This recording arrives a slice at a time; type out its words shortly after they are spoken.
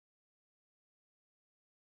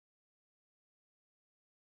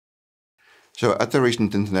So at the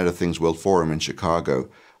recent Internet of Things World Forum in Chicago,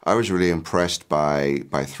 I was really impressed by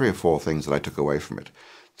three or four things that I took away from it.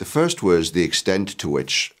 The first was the extent to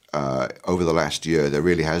which, over the last year, there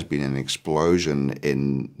really has been an explosion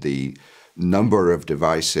in the number of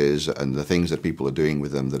devices and the things that people are doing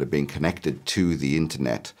with them that are being connected to the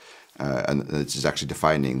Internet. And this is actually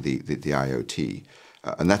defining the IoT.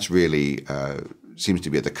 And that's really seems to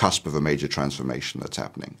be at the cusp of a major transformation that's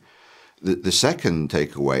happening. The second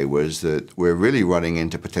takeaway was that we're really running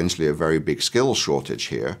into potentially a very big skills shortage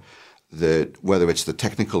here, that whether it's the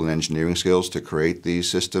technical and engineering skills to create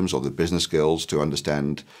these systems or the business skills to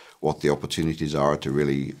understand what the opportunities are to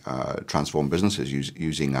really transform businesses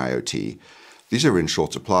using IoT, these are in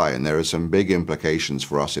short supply, and there are some big implications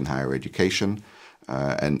for us in higher education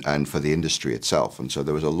and for the industry itself. And so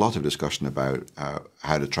there was a lot of discussion about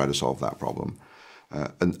how to try to solve that problem.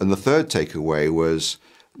 And the third takeaway was,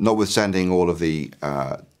 notwithstanding all of the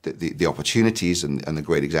opportunities and the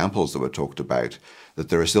great examples that were talked about, that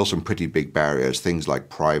there are still some pretty big barriers. Things like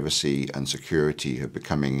privacy and security are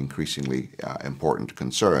becoming increasingly important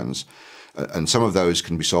concerns. And some of those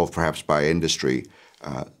can be solved perhaps by industry.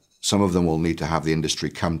 Some of them will need to have the industry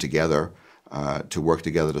come together to work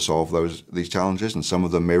together to solve these challenges, and some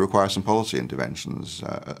of them may require some policy interventions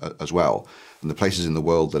as well. And the places in the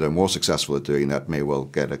world that are more successful at doing that may well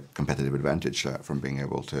get a competitive advantage from being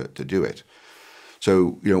able to do it.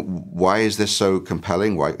 So, why is this so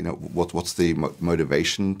compelling? Why, what's the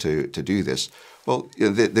motivation to do this? Well,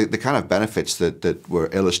 the kind of benefits that were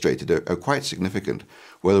illustrated are quite significant.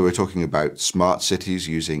 Whether we're talking about smart cities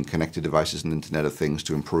using connected devices and Internet of Things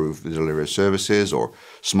to improve the delivery of services, or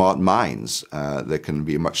smart mines that can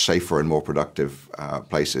be much safer and more productive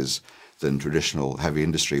places than traditional heavy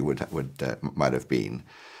industry might have been.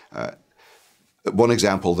 One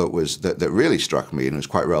example that really struck me and was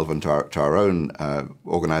quite relevant to our own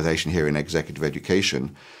organization here in executive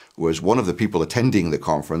education was one of the people attending the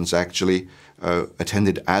conference actually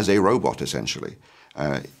attended as a robot, essentially,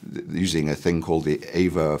 using a thing called the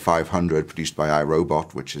AVA 500 produced by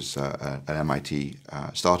iRobot, which is an MIT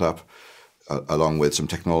startup, along with some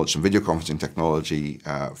technology, some video conferencing technology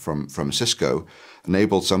from Cisco,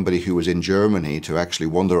 enabled somebody who was in Germany to actually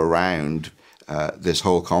wander around this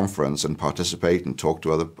whole conference and participate and talk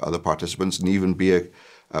to other participants, and even be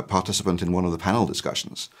a participant in one of the panel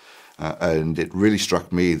discussions. And it really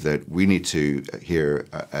struck me that we need to, here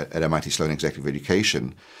at MIT Sloan Executive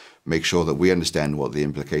Education, make sure that we understand what the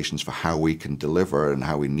implications for how we can deliver and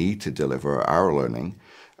how we need to deliver our learning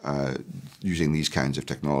using these kinds of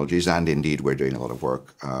technologies. And indeed, we're doing a lot of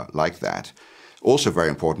work like that. Also very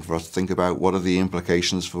important for us to think about what are the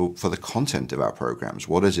implications for the content of our programs.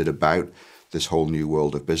 What is it about this whole new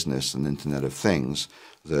world of business and Internet of Things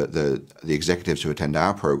the executives who attend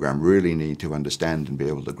our program really need to understand and be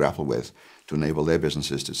able to grapple with to enable their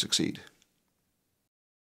businesses to succeed.